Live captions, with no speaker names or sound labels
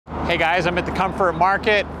Hey guys, I'm at the Comfort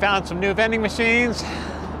Market, found some new vending machines.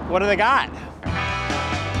 What do they got?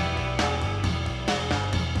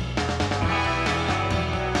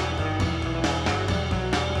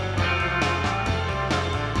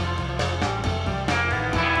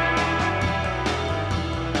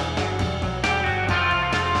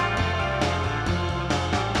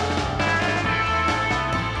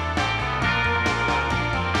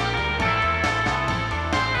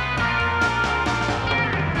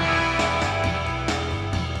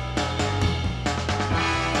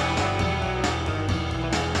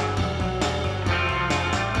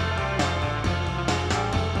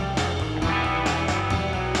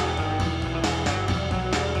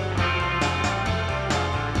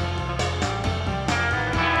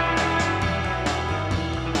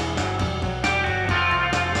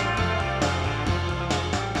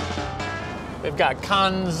 They've got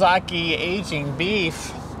Kanzaki aging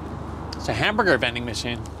beef. It's a hamburger vending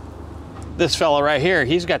machine. This fella right here,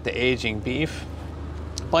 he's got the aging beef.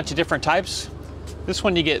 A bunch of different types. This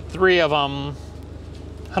one you get 3 of them,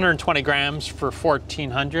 120 grams for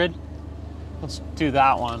 $1,400. Let's do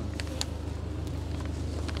that one.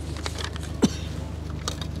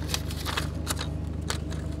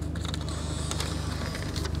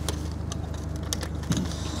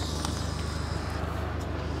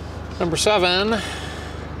 Number 7.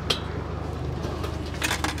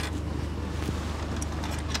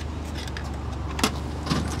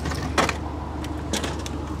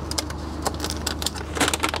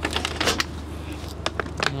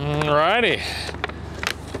 Alrighty.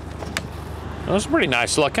 Those are pretty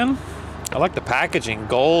nice looking. I like the packaging,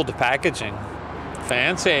 gold packaging.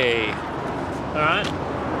 Fancy. All right.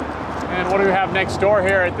 And what do we have next door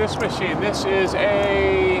here at this machine? This is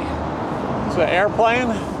it's an airplane.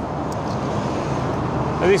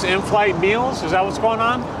 Are these in-flight meals? Is that what's going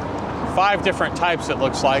on? 5 different types it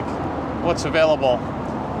looks like. What's available?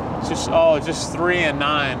 Just 3 and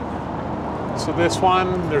 9. So this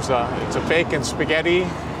one, it's a bacon spaghetti.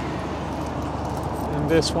 And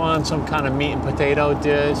this one, some kind of meat and potato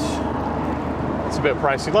dish. It's a bit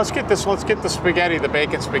pricey. Let's get the spaghetti, the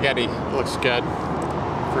bacon spaghetti. It looks good.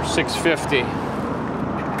 For $6.50.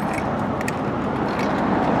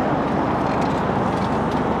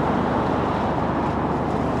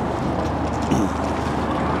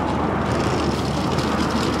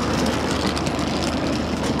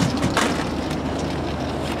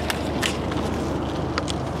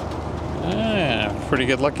 Pretty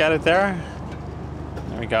good look at it there.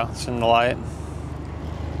 There we go, it's in the light.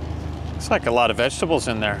 Looks like a lot of vegetables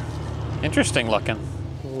in there. Interesting looking.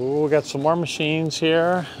 Ooh, we got some more machines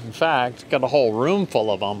here. In fact, got a whole room full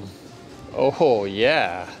of them. Oh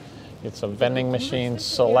yeah, it's a vending machine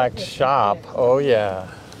select shop. Oh yeah.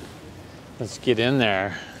 Let's get in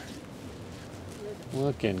there.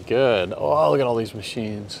 Looking good. Oh, look at all these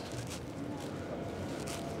machines.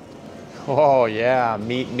 Oh yeah,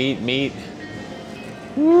 meat, meat, meat.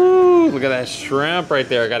 Woo, look at that shrimp right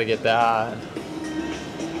there. I gotta get that.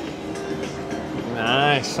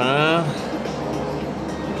 Nice, huh?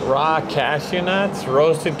 Raw cashew nuts,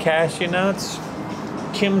 roasted cashew nuts,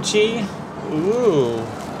 kimchee. Ooh.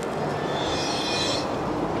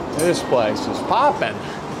 This place is popping.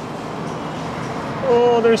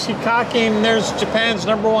 Oh, there's Chimaki, and there's Japan's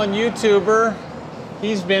 #1 YouTuber.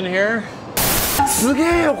 He's been here. すげ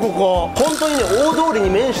えよここ本当にね大通りに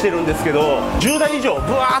面してるんですけど10台以上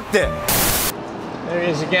ブワーって There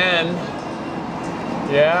he is again.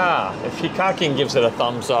 Yeah, if Hikakin gives it a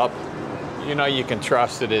thumbs up, you know you can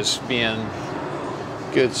trust it as being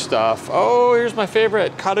good stuff. Oh, here's my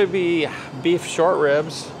favorite, Karubi beef short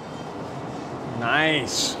ribs.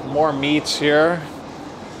 Nice, more meats here.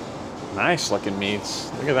 Nice looking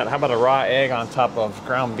meats. Look at that, how about a raw egg on top of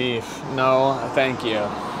ground beef? No, thank you.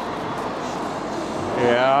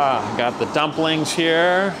 Yeah, got the dumplings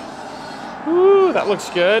here. Ooh, that looks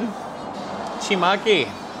good. Chimaki.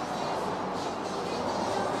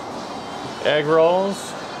 Egg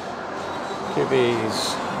rolls. Look at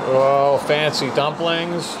these. Oh, fancy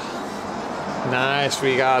dumplings. Nice,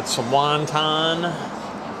 we got some wonton.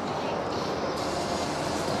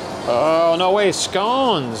 Oh, no way,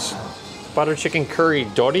 scones. Butter chicken curry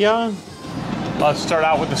Doria. Let's start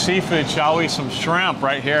out with the seafood, shall we? Some shrimp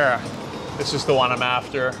right here. This is the one I'm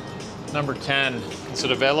after. Number 10. Is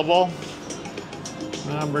it available?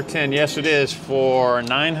 Number 10. Yes, it is for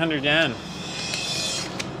 900 yen.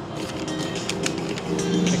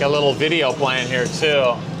 I got a little video playing here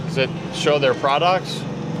too. Does it show their products?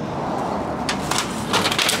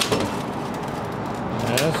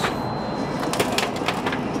 Yes.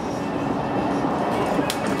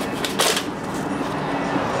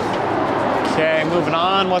 Okay, moving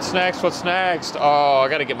on. What's next? What's next? Oh, I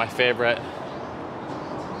gotta get my favorite.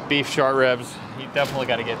 Beef short ribs. You definitely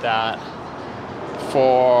gotta get that.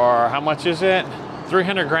 For, how much is it?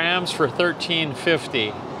 300 grams for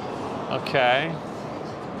 $13.50. Okay.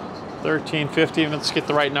 $13.50. Let's get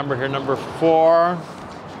the right number here. Number 4.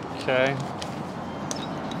 Okay.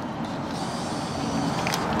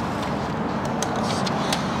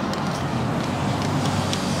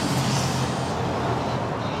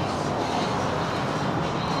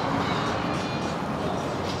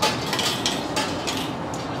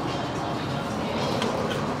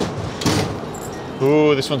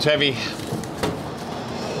 Ooh, this one's heavy.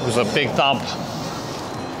 It was a big thump.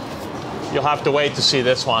 You'll have to wait to see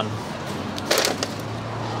this one.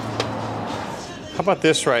 How about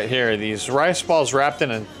this right here? These rice balls wrapped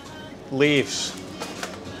in leaves.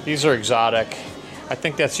 These are exotic. I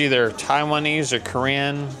think that's either Taiwanese or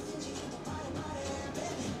Korean.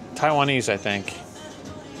 Taiwanese, I think.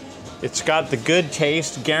 It's got the good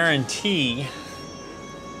taste guarantee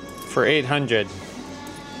for 800.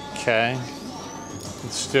 Okay.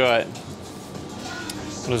 Let's do it.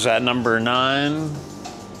 What is that, number 9?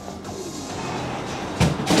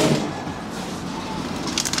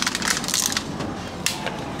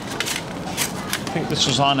 I think this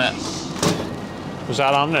was on it. Was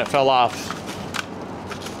that on it? It fell off.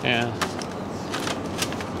 Yeah.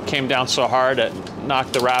 Came down so hard it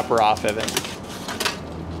knocked the wrapper off of it.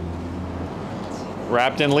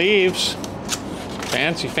 Wrapped in leaves.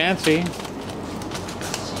 Fancy, fancy.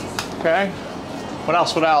 Okay. What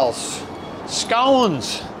else? What else?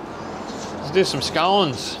 Scones. Let's do some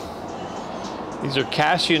scones. These are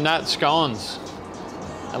cashew nut scones.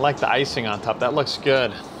 I like the icing on top. That looks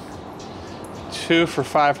good. 2 for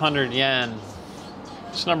 500 yen.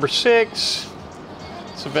 It's number 6.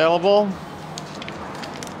 It's available.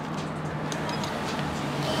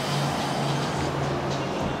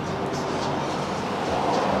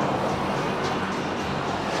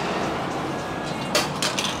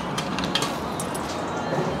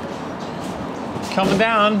 Coming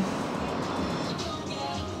down.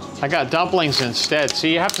 I got dumplings instead.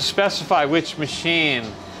 See, you have to specify which machine.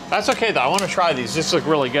 That's okay though, I want to try these. These look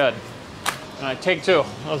really good. All right, take 2.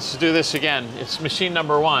 Let's do this again. It's machine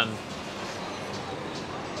number 1.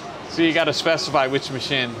 So you got to specify which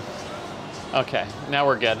machine. Okay, now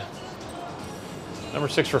we're good. Number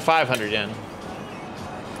 6 for 500 yen.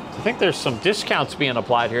 I think there's some discounts being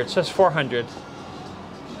applied here. It says 400.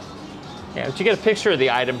 Yeah, but you get a picture of the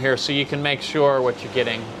item here so you can make sure what you're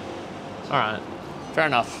getting. All right, fair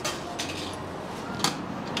enough.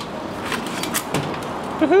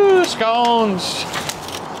 Woohoo, scones.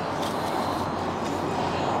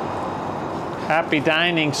 Happy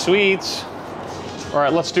dining sweets. All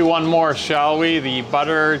right, let's do one more, shall we? The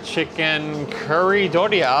butter chicken curry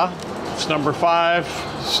Doria. It's number 5,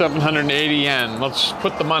 780 yen. Let's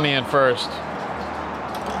put the money in first.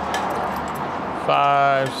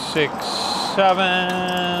 5, 6,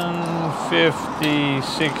 7, 50,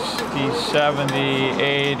 60, 70,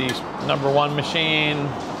 80. Number 1 machine.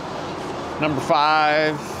 Number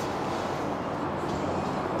 5.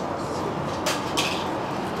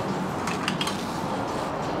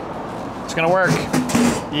 It's gonna work.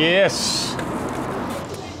 Yes.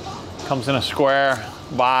 Comes in a square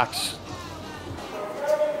box.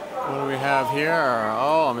 What do we have here?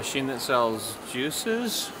 Oh, a machine that sells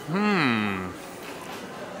juices?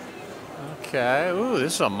 Okay, ooh,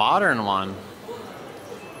 this is a modern one.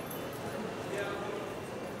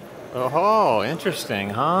 Oh, interesting,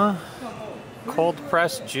 huh? Cold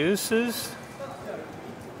pressed juices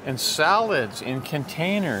and salads in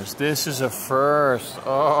containers. This is a first.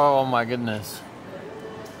 Oh my goodness.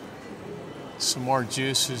 Some more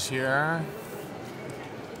juices here.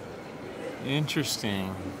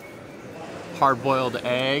 Interesting. Hard-boiled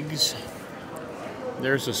eggs.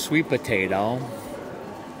 There's a sweet potato.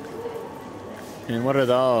 And what are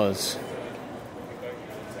those?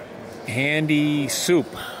 Handy soup.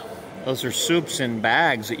 Those are soups in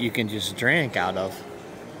bags that you can just drink out of.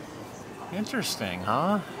 Interesting,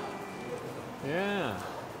 huh? Yeah.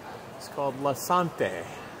 It's called lasante.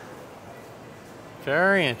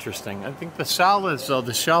 Very interesting. I think the salads, though,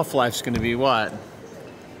 the shelf life's going to be what?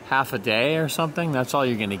 Half a day or something? That's all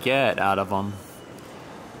you're going to get out of them.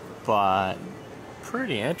 But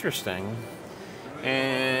pretty interesting.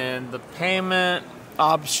 And the payment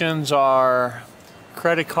options are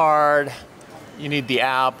credit card. You need the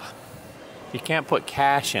app. You can't put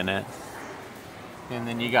cash in it. And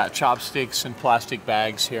then you got chopsticks and plastic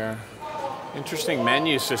bags here. Interesting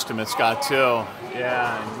menu system it's got too.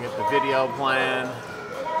 Yeah, and you get the video playing.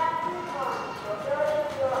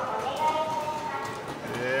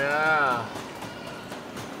 Yeah.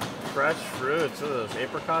 fresh fruits. Look at those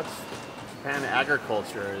apricots. Japan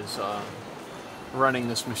Agriculture is running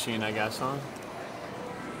this machine, I guess, huh?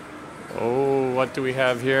 Oh, what do we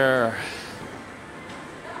have here?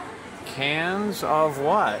 Cans of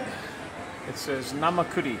what? It says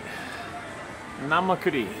namakuri.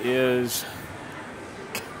 Namakuri is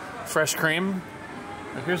fresh cream.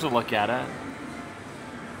 Now here's a look at it.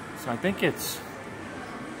 So I think it's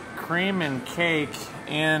cream and cake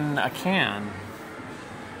in a can.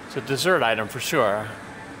 It's a dessert item for sure.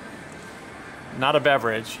 Not a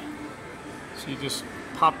beverage. So you just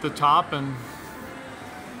pop the top and,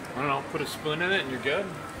 I don't know, put a spoon in it and you're good.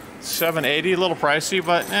 $7.80, a little pricey,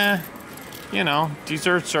 but you know,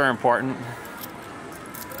 desserts are important.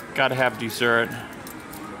 Gotta have dessert.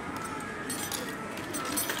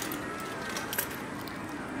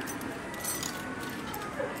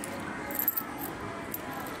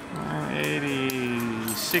 $80,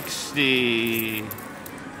 $60,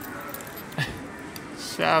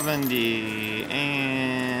 $70,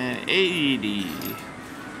 and $80.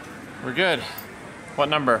 We're good. What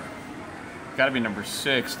number? Gotta be number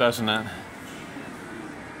 6, doesn't it?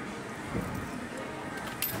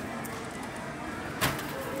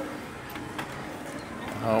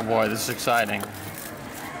 Oh boy, this is exciting.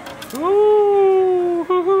 Ooh,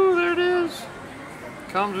 there it is.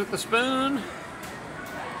 Comes with the spoon.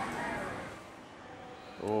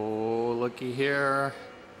 Oh, looky here.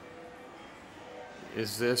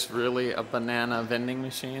 Is this really a banana vending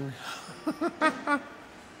machine?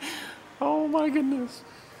 Oh my goodness.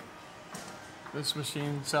 This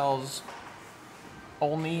machine sells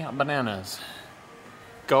only bananas.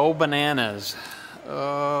 Go bananas.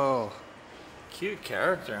 Oh, cute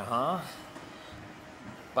character, huh?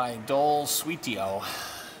 By Dole Sweetio.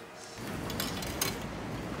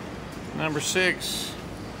 Number 6.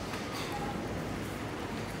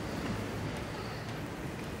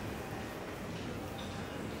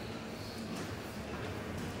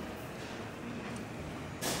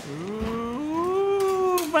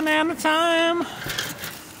 Ooh, banana time.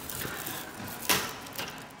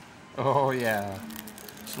 Oh yeah.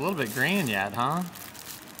 It's a little bit green yet, huh?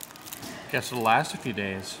 Guess it'll last a few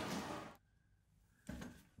days.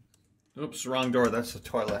 Oops, wrong door, that's the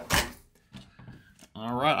toilet.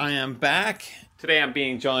 All right, I am back. Today I'm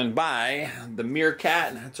being joined by the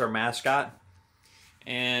meerkat, that's our mascot.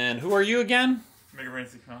 And who are you again? Mega Brain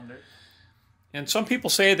 600. And some people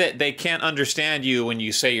say that they can't understand you when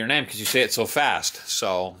you say your name because you say it so fast.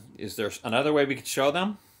 So, is there another way we could show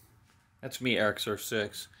them? That's me, Eric Surf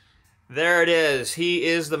 6. There it is. He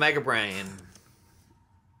is the Mega Brain.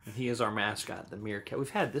 And he is our mascot, the meerkat. We've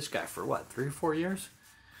had this guy for what, 3 or 4 years?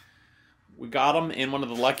 We got him in one of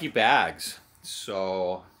the lucky bags.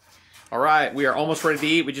 So, all right, we are almost ready to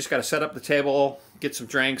eat. We just got to set up the table, get some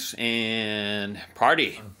drinks, and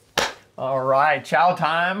party. All right, chow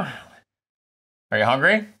time. Are you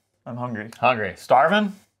hungry? I'm hungry. Hungry.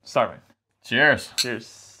 Starving? Starving. Cheers.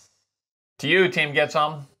 Cheers. To you, team, get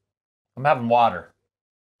some. I'm having water.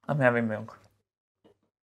 I'm having milk.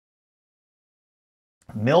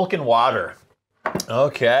 Milk and water.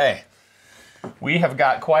 Okay. We have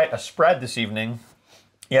got quite a spread this evening.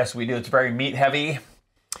 Yes, we do. It's very meat heavy.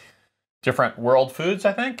 Different world foods,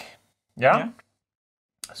 I think. Yeah?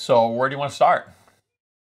 So where do you want to start?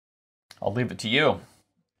 I'll leave it to you.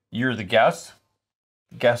 You're the guest.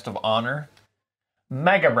 Guest of honor.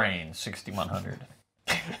 Mega Brain 6100.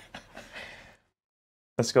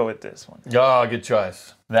 Let's go with this one. Oh, good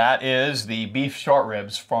choice. That is the beef short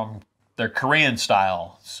ribs from their Korean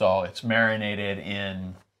style. So it's marinated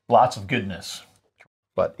in lots of goodness.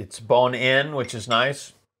 But it's bone in, which is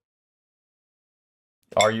nice.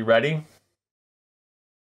 Are you ready?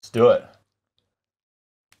 Let's do it.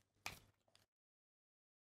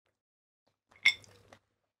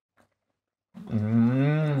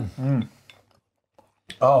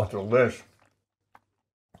 Oh, delish.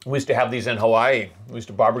 We used to have these in Hawaii. We used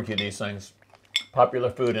to barbecue these things. Popular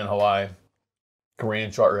food in Hawaii.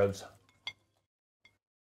 Korean short ribs.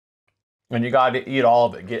 And you got to eat all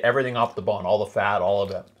of it. Get everything off the bone. All the fat, all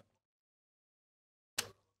of it.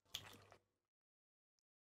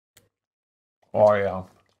 Oh, yeah.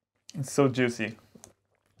 It's so juicy.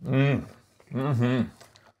 Mm-hmm.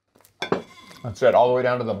 That's it. All the way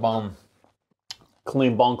down to the bone.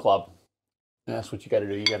 Clean bone club. That's what you got to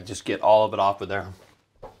do. You got to just get all of it off of there.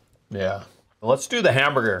 Yeah. Let's do the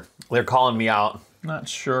hamburger. They're calling me out. Not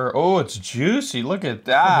sure. Oh, it's juicy. Look at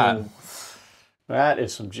that. That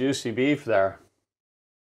is some juicy beef there.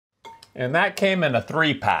 And that came in a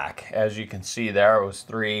 3-pack. As you can see there, it was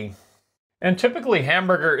 3. And typically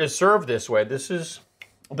hamburger is served this way. This is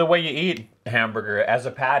the way you eat hamburger, as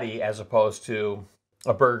a patty as opposed to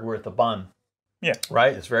a burger with a bun. Yeah.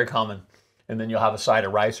 Right? It's very common. And then you'll have a side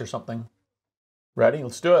of rice or something. Ready?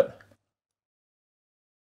 Let's do it.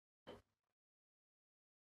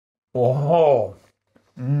 Oh.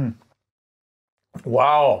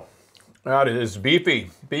 Wow. That is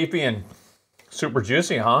beefy. Beefy and super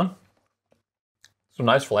juicy, huh? Some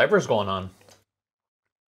nice flavors going on.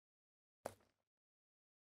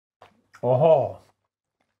 Oh.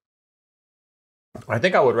 I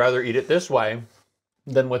think I would rather eat it this way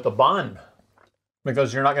than with a bun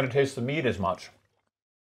because you're not going to taste the meat as much.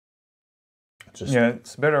 Yeah,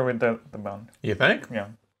 it's better with the bun. You think? Yeah.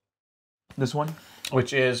 This one?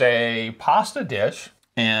 Which is a pasta dish,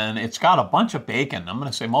 and it's got a bunch of bacon. I'm going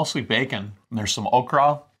to say mostly bacon. And there's some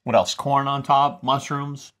okra. What else? Corn on top,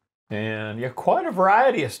 mushrooms. And yeah, quite a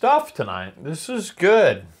variety of stuff tonight. This is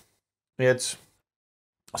good. It's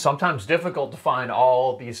sometimes difficult to find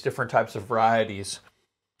all these different types of varieties,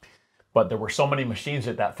 but there were so many machines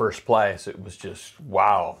at that first place. It was just,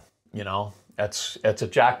 wow. You know, it's a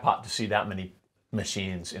jackpot to see that many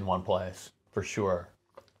machines in one place, for sure.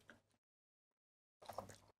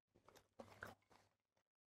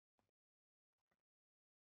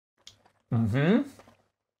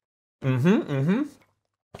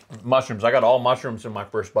 Mushrooms. I got all mushrooms in my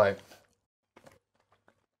first bite.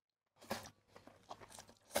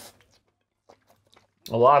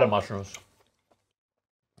 A lot of mushrooms.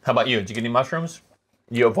 How about you? Did you get any mushrooms?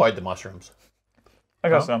 You avoid the mushrooms. I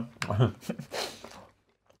got some.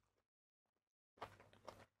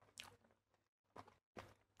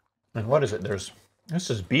 And what is it? This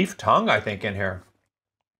is beef tongue, I think, in here.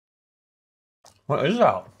 What is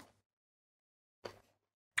that?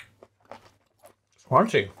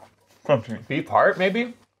 Crunchy. Crunchy. Beef heart,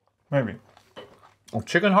 maybe? Maybe. Or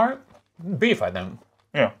chicken heart? Beef, I think.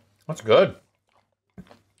 Yeah. That's good.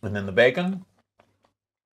 And then the bacon.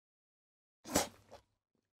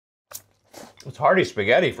 It's hearty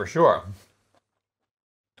spaghetti for sure.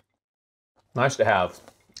 Nice to have.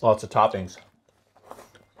 Lots of toppings.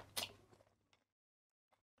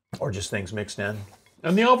 Or just things mixed in.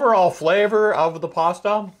 And the overall flavor of the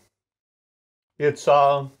pasta, it's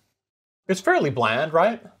fairly bland,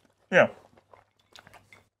 right? Yeah.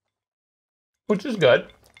 Which is good.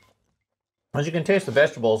 As you can taste the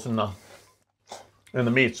vegetables and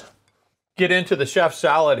the meats. Get into the chef's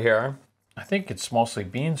salad here. I think it's mostly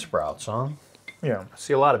bean sprouts, huh? Yeah. I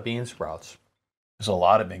see a lot of bean sprouts. There's a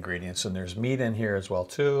lot of ingredients, and there's meat in here as well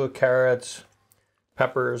too. Carrots,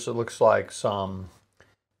 peppers. It looks like some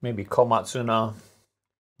maybe komatsuna,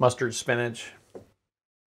 mustard, spinach.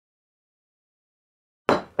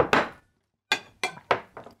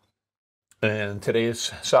 And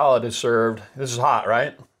today's salad is served. This is hot,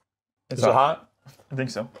 right? Is it hot? I think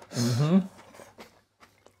so.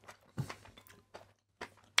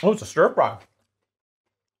 Oh, it's a stir fry.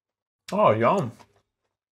 Oh, yum.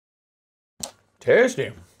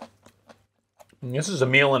 Tasty. And this is a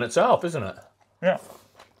meal in itself, isn't it? Yeah.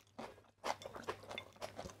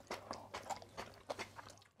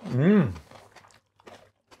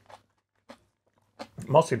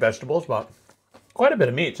 Mostly vegetables, but quite a bit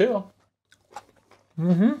of meat too.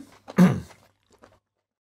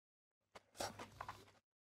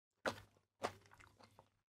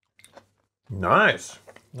 Nice.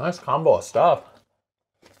 Nice combo of stuff.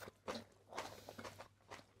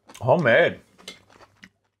 Homemade.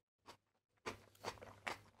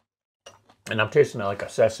 And I'm tasting like a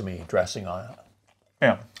sesame dressing on it.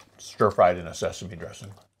 Yeah. Stir-fried in a sesame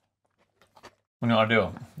dressing. What do you want to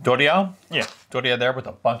do? Doria? Yeah. Doria there with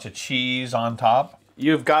a bunch of cheese on top.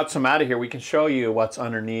 You've got some out of here. We can show you what's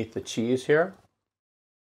underneath the cheese here.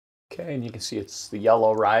 Okay, and you can see it's the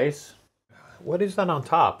yellow rice. What is that on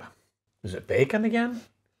top? Is it bacon again?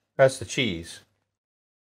 That's the cheese.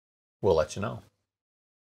 We'll let you know.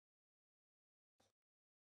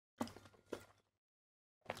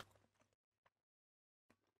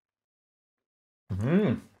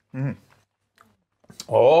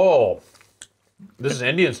 Oh, this is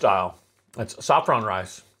Indian style. It's saffron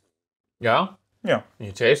rice. Yeah? Yeah.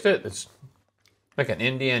 You taste it? It's like an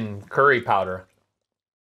Indian curry powder.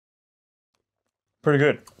 Pretty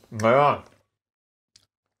good. Yeah.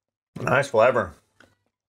 Nice flavor.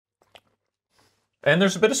 And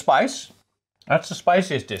there's a bit of spice. That's the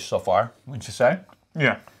spiciest dish so far, wouldn't you say?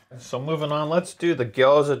 Yeah. So moving on, let's do the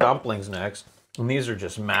gyoza dumplings next. And these are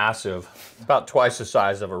just massive. About twice the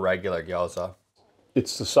size of a regular gyoza.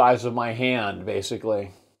 It's the size of my hand,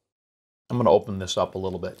 basically. I'm going to open this up a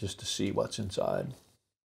little bit just to see what's inside.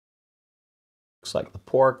 Looks like the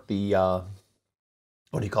pork, the,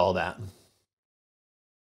 what do you call that?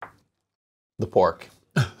 The pork.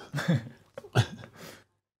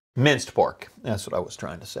 Minced pork. That's what I was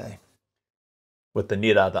trying to say. With the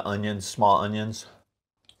nira, the onions, small onions.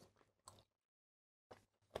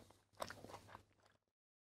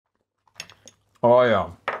 Oh, yeah.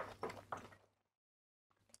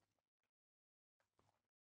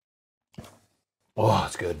 Oh,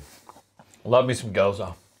 it's good. Love me some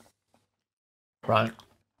gyoza. Right?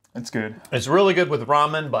 It's good. It's really good with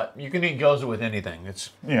ramen, but you can eat gyoza with anything.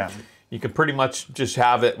 Yeah. You can pretty much just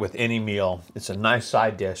have it with any meal. It's a nice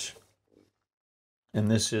side dish.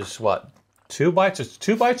 And this is what? 2 bites? It's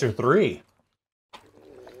 2 bites or 3?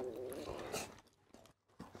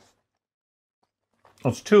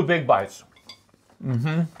 It's 2 big bites.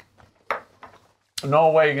 Mm-hmm.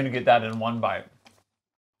 No way you're going to get that in 1 bite.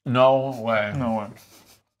 No way. No way.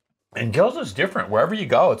 And gyoza's different. Wherever you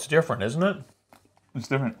go, it's different, isn't it? It's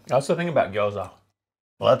different. That's the thing about gyoza.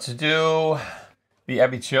 Let's do the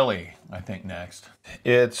ebi chili, I think, next.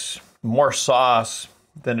 It's more sauce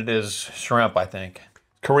than it is shrimp, I think.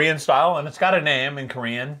 Korean style, and it's got a name in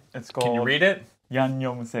Korean. It's called... Can you read it?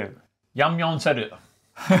 Yannyeomseul. Yamyeonseru.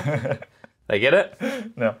 They get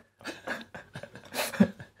it? No.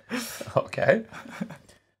 Okay.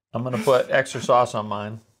 I'm going to put extra sauce on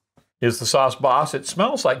mine. Is the sauce boss? It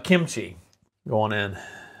smells like kimchi going in.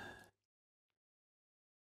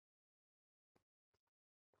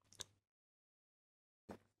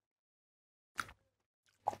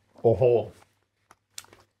 Oh.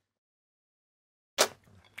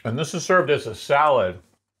 And this is served as a salad.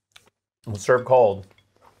 It's served cold.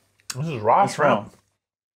 This is raw shrimp.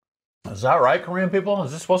 Is that right, Korean people?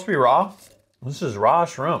 Is this supposed to be raw? This is raw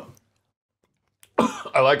shrimp.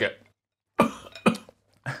 I like it.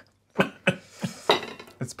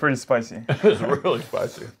 It's pretty spicy. It's really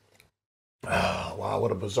spicy. Oh, wow,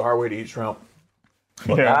 what a bizarre way to eat shrimp.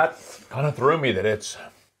 But Yeah. that kind of threw me that it's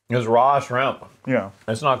raw shrimp. Yeah.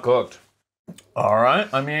 It's not cooked. All right.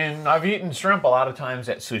 I mean, I've eaten shrimp a lot of times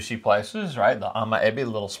at sushi places, right? The ama ebi, the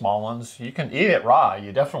little small ones. You can eat it raw.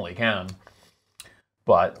 You definitely can.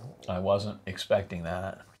 But I wasn't expecting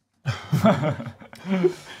that.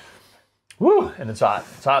 Woo! And it's hot.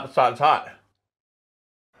 It's hot. It's hot. It's hot.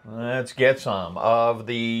 Let's get some of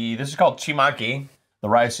the... This is called chimaki. The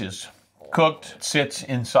rice is cooked. It sits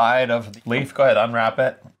inside of the leaf. Go ahead, unwrap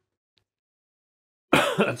it.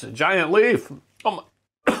 That's a giant leaf. Oh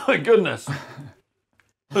my goodness.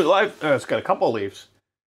 It's got a couple of leaves.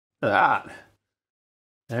 Look at that.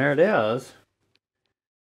 There it is.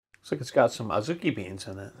 Looks like it's got some azuki beans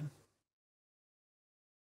in it.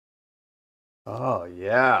 Oh,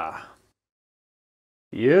 yeah.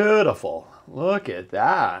 Beautiful. Look at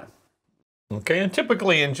that. Okay, and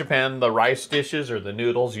typically in Japan, the rice dishes or the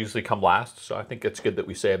noodles usually come last, so I think it's good that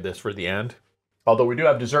we save this for the end. Although we do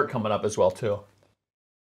have dessert coming up as well, too.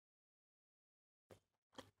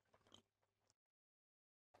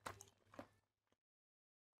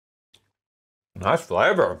 Nice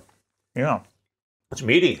flavor. Yeah. It's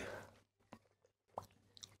meaty.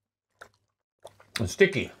 It's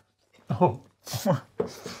sticky. Oh.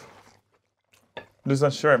 There's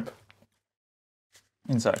a shrimp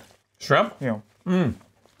inside. Shrimp? Yeah. I'm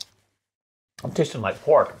tasting like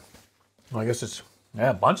pork. I guess it's,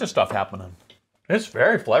 a bunch of stuff happening. It's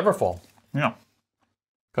very flavorful. Yeah.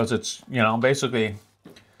 Because it's, basically,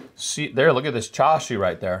 see, there, look at this chashu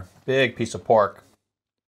right there. Big piece of pork.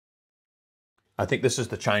 I think this is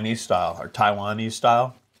the Chinese style or Taiwanese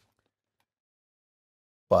style.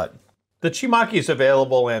 But the chimaki is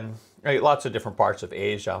available in lots of different parts of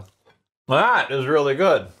Asia. That is really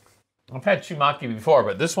good. I've had chimaki before,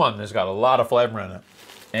 but this one has got a lot of flavor in it.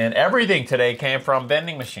 And everything today came from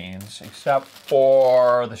vending machines except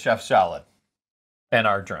for the chef's salad. And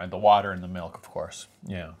our drink, the water and the milk, of course.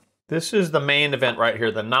 Yeah. This is the main event right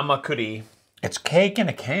here, the namakuri. It's cake in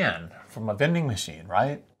a can from a vending machine,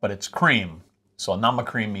 right? But it's cream. So nama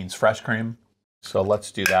cream means fresh cream. So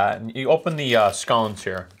let's do that. And you open the scones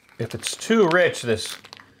here. If it's too rich, this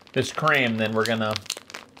cream, then we're gonna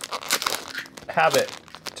have it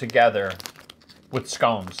together with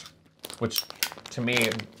scones, which to me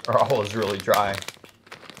are always really dry.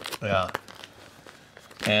 Yeah.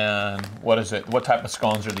 And what is it? What type of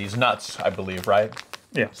scones are these? Nuts, I believe, right?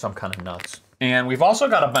 Yeah. Some kind of nuts. And we've also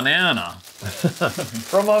got a banana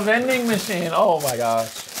from a vending machine. Oh my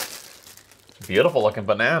gosh. Beautiful looking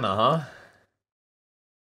banana, huh?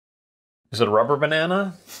 Is it a rubber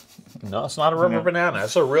banana? No, it's not a rubber banana.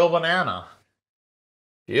 It's a real banana.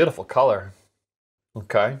 Beautiful color.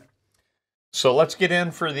 Okay. So let's get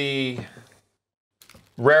in for the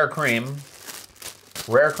rare cream.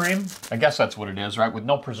 Rare cream? I guess that's what it is, right? With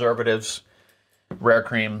no preservatives. Rare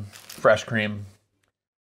cream, fresh cream.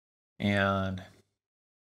 And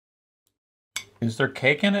Is there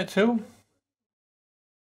cake in it too?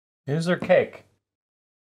 Is there cake?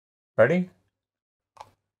 Ready?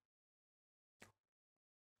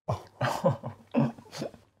 Oh.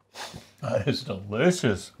 That is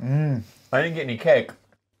delicious. I didn't get any cake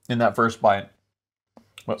in that first bite.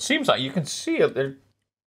 Well, it seems like you can see it there.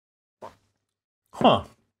 Huh.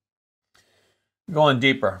 Going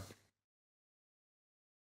deeper.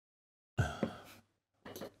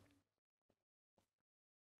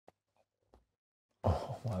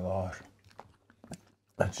 Oh my gosh.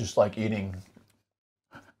 That's just like eating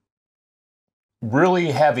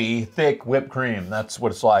really heavy, thick whipped cream. That's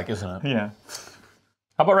what it's like, isn't it? Yeah.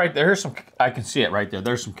 How about right there? Here's some, I can see it right there.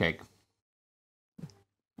 There's some cake.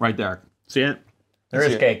 Right there. See it? There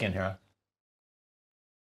is cake in here.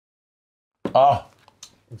 Oh,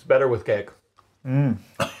 it's better with cake.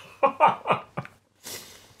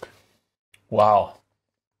 Wow.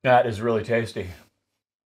 That is really tasty.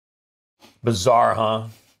 Bizarre, huh?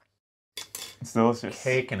 It's delicious.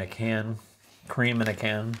 Cake in a can, cream in a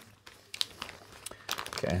can.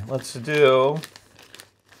 Okay, let's do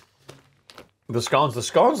the scones. The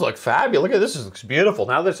scones look fabulous. Look at this. This looks beautiful.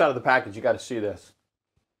 Now this out of the package, you got to see this.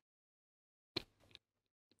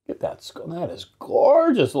 Look at that scone. That is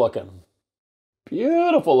gorgeous looking.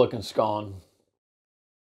 Beautiful looking scone.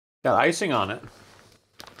 Got icing on it.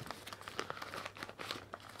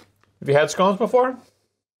 Have you had scones before?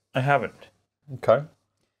 I haven't. Okay.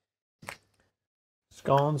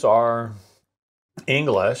 Scones are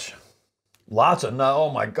English. Lots of nuts. Oh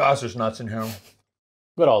my gosh, there's nuts in here. Look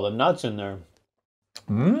at all the nuts in there.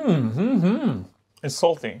 It's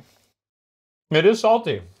salty. It is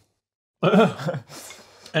salty.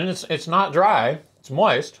 And it's not dry. It's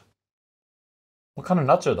moist. What kind of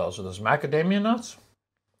nuts are those? Are those macadamia nuts?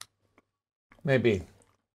 Maybe.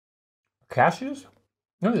 Cashews?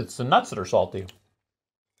 No, it's the nuts that are salty.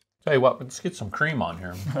 Tell you what, let's get some cream on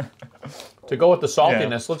here. To go with the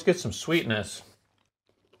saltiness, let's get some sweetness.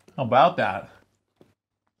 How about that?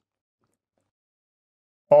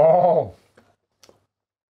 Oh.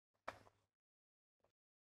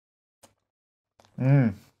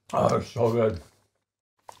 Oh, it's so good.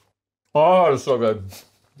 Oh, it's so good.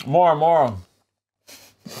 More and more.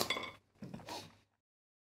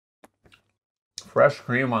 Fresh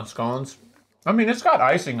cream on scones. I mean, it's got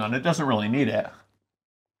icing on it. It doesn't really need it.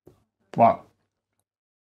 Wow.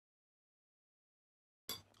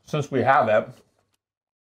 Since we have it.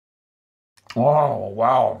 Oh,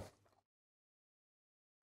 wow.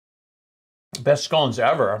 Best scones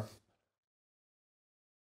ever.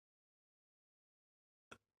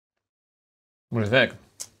 What do you think?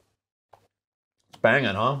 It's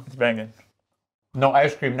banging, huh? It's banging. No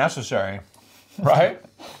ice cream necessary, right?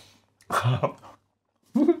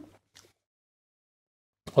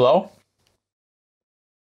 Hello?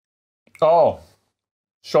 Oh,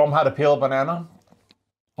 show them how to peel a banana?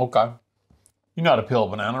 Okay. You know how to peel a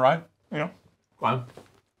banana, right? Yeah. Fine.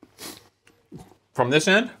 From this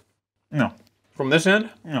end? No. From this end?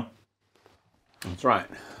 No. That's right.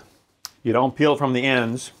 You don't peel from the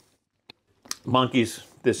ends. Monkeys,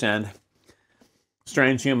 this end.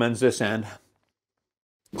 Strange humans, this end.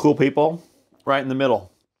 Cool people, right in the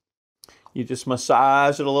middle. You just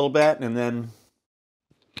massage it a little bit and then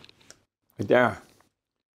right there.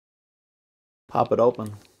 Pop it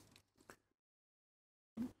open.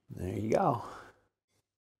 There you go.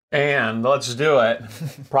 And let's do it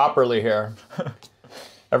properly here.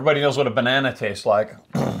 Everybody knows what a banana tastes like.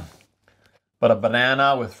 But a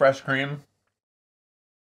banana with fresh cream.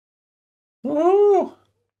 Woo!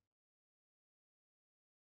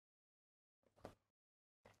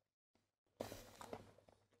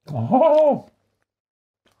 Oh!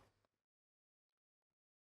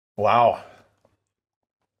 Wow.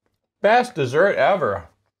 Best dessert ever.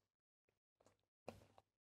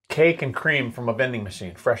 Cake and cream from a vending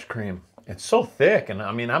machine, fresh cream. It's so thick, and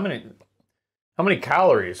I mean, how many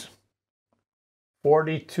calories?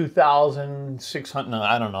 42,600, no,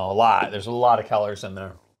 I don't know, a lot. There's a lot of calories in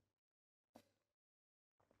there.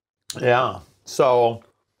 Yeah, so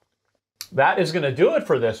that is going to do it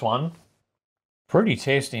for this one. Pretty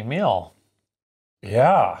tasty meal.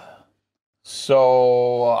 Yeah.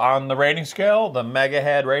 So on the rating scale, the Mega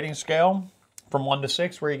Head rating scale, from 1 to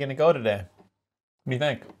 6, where are you going to go today? What do you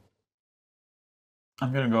think?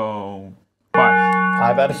 I'm gonna go 5.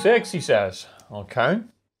 5 out of 6, he says. Okay.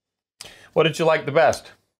 What did you like the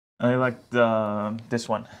best? I like this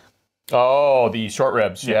one. Oh, the short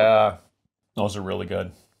ribs. Yeah. Those are really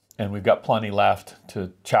good. And we've got plenty left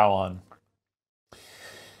to chow on.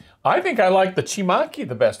 I think I like the Chimaki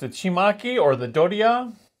the best. The Chimaki or the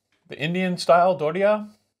Doria, the Indian style Doria.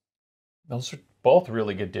 Those are both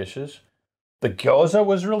really good dishes. The gyoza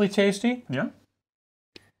was really tasty. Yeah.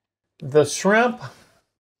 The shrimp,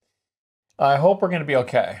 I hope we're going to be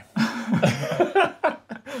okay. I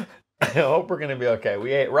hope we're going to be okay.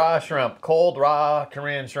 We ate raw shrimp, cold, raw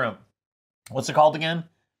Korean shrimp. What's it called again?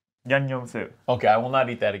 Yannyeom-su. Okay, I will not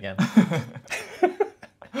eat that again.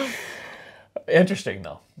 Interesting,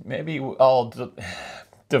 though. Maybe I'll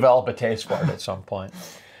develop a taste for it at some point.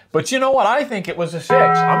 But you know what? I think it was a 6.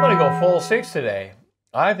 I'm going to go full 6 today.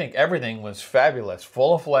 I think everything was fabulous,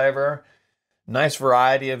 full of flavor, nice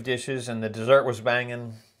variety of dishes, and the dessert was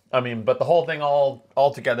banging. I mean, but the whole thing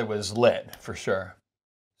all together was lit, for sure.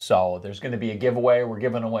 So there's going to be a giveaway. We're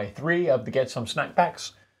giving away 3 of the Get Some Snack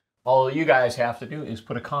Packs. All you guys have to do is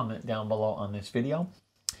put a comment down below on this video,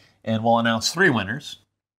 and we'll announce 3 winners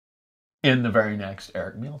in the very next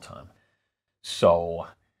Eric Mealtime. So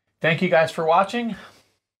thank you guys for watching.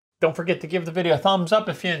 Don't forget to give the video a thumbs up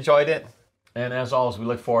if you enjoyed it. And as always, we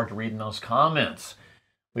look forward to reading those comments.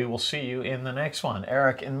 We will see you in the next one.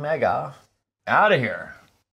 Eric and Mega, out of here.